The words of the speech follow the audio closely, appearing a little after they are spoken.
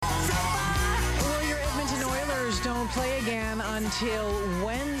play again until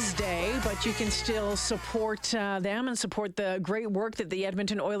Wednesday, but you can still support them and support the great work that the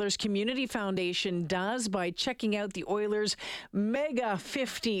Edmonton Oilers Community Foundation does by checking out the Oilers Mega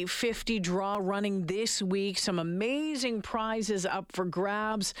 50-50 draw running this week. Some amazing prizes up for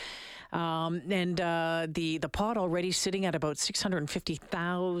grabs. And the pot already sitting at about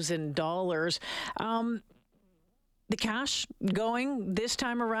 $650,000. The cash going this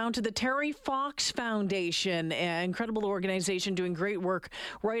time around to the Terry Fox Foundation, an incredible organization doing great work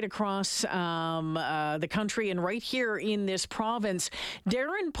right across the country and right here in this province.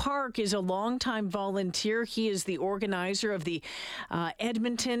 Darren Park is a longtime volunteer. He is the organizer of the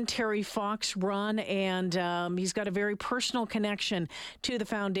Edmonton Terry Fox Run, and he's got a very personal connection to the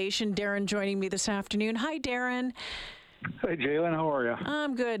foundation. Darren joining me this afternoon. Hi, Darren. Hey, Jalen, how are you?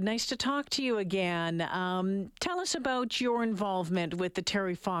 I'm good. Nice to talk to you again. Tell us about your involvement with the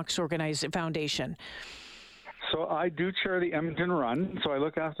Terry Fox Foundation. So I do chair the Edmonton Run, so I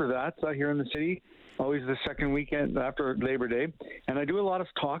look after that here in the city, always the second weekend after Labor Day. And I do a lot of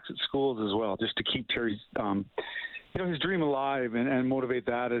talks at schools as well, just to keep Terry's his dream alive and motivate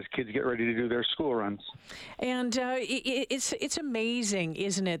that as kids get ready to do their school runs. And it's amazing,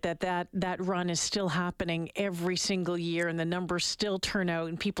 isn't it, that run is still happening every single year and the numbers still turn out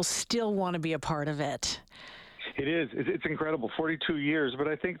and people still want to be a part of it. It is. It's incredible. 42 years, but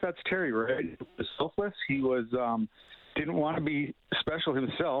I think that's Terry, right? He was selfless. He was didn't want to be special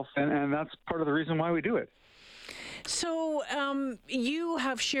himself, and that's part of the reason why we do it. So you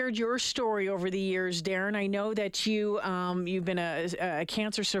have shared your story over the years, Darren. I know that you've been a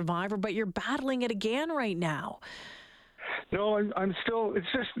cancer survivor, but you're battling it again right now. No, I'm still.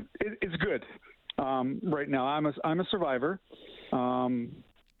 It's good right now. I'm a survivor.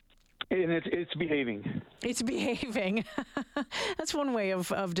 And it's behaving. It's behaving. That's one way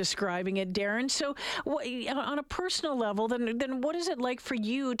of describing it, Darren. So on a personal level, then what is it like for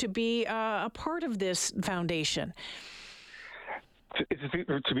you to be a part of this foundation?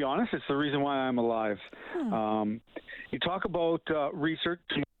 To be honest, it's the reason why I'm alive. You talk about research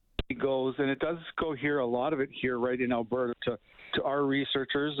goes, and it does go here, a lot of it here right in Alberta, to our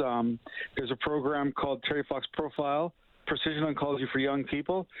researchers. There's a program called Terry Fox Profile, Precision Oncology for Young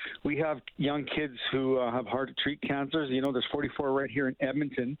People. We have young kids who have hard-to-treat cancers. You know, there's 44 right here in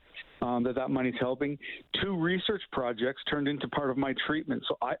Edmonton that money's helping. 2 research projects turned into part of my treatment.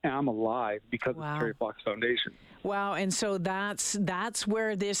 So I am alive because of the Terry Fox Foundation. Wow, and so that's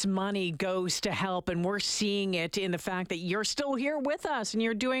where this money goes to help, and we're seeing it in the fact that you're still here with us and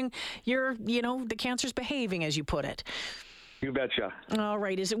you're doing the cancer's behaving, as you put it. You betcha. All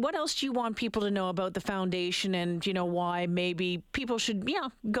right. What else do you want people to know about the foundation and, why maybe people should,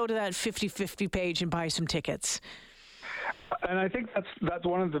 go to that 50-50 page and buy some tickets? And I think that's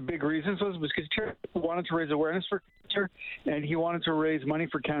one of the big reasons was because Terry wanted to raise awareness for cancer, and he wanted to raise money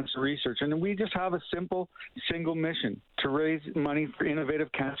for cancer research. And we just have a simple, single mission to raise money for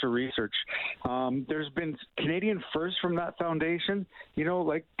innovative cancer research. There's been Canadian firsts from that foundation,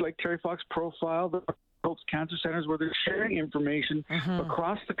 like Terry Fox Profile, the Hopes Cancer Centers, where they're sharing information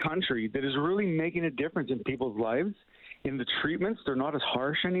across the country that is really making a difference in people's lives. In the treatments, they're not as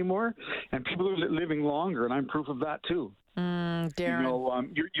harsh anymore, and people are living longer, and I'm proof of that too. Darren.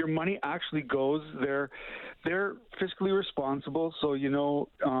 Your money actually goes there. They're fiscally responsible, so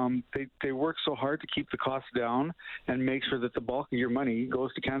they work so hard to keep the costs down and make sure that the bulk of your money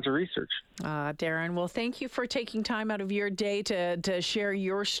goes to cancer research. Darren, well, thank you for taking time out of your day to share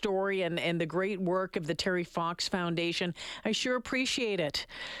your story and the great work of the Terry Fox Foundation. I sure appreciate it.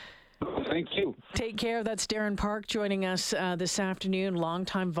 Thank you. Take care. That's Darren Park joining us this afternoon,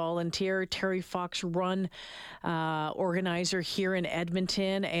 longtime volunteer, Terry Fox Run organizer here in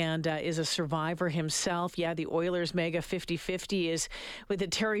Edmonton, and is a survivor himself. Yeah, the Oilers Mega 50-50 is with the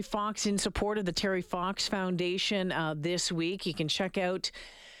Terry Fox in support of the Terry Fox Foundation this week. You can check out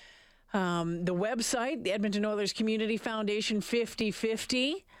the website, the Edmonton Oilers Community Foundation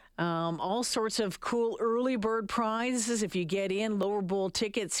 50-50. All sorts of cool early bird prizes if you get in, lower bowl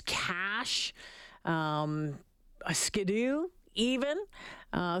tickets, cash, a skidoo even.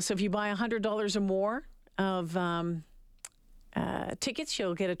 So if you buy $100 or more of tickets,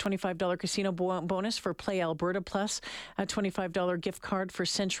 you'll get a $25 casino bonus for Play Alberta, plus a $25 gift card for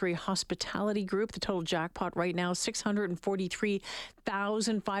Century Hospitality Group. The total jackpot right now,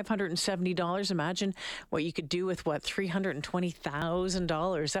 $643,570. Imagine what you could do with,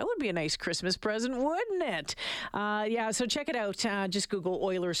 $320,000. That would be a nice Christmas present, wouldn't it? So check it out. Just Google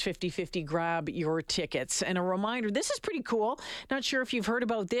Oilers 50-50, grab your tickets. And a reminder, this is pretty cool. Not sure if you've heard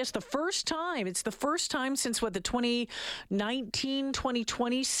about this. It's the first time since, the 2019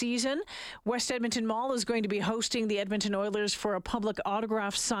 2019-2020 season. West Edmonton Mall is going to be hosting the Edmonton Oilers for a public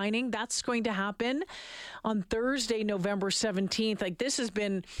autograph signing. That's going to happen on Thursday, November 17th. Like this has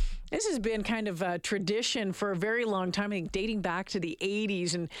been kind of a tradition for a very long time, I think dating back to the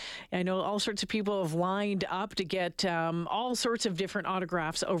 80s. And I know all sorts of people have lined up to get all sorts of different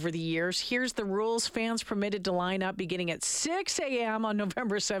autographs over the years. Here's the rules. Fans permitted to line up beginning at 6 a.m. on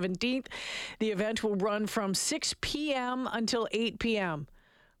November 17th. The event will run from 6 p.m. until 8 p.m.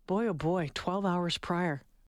 Boy, oh boy, 12 hours prior.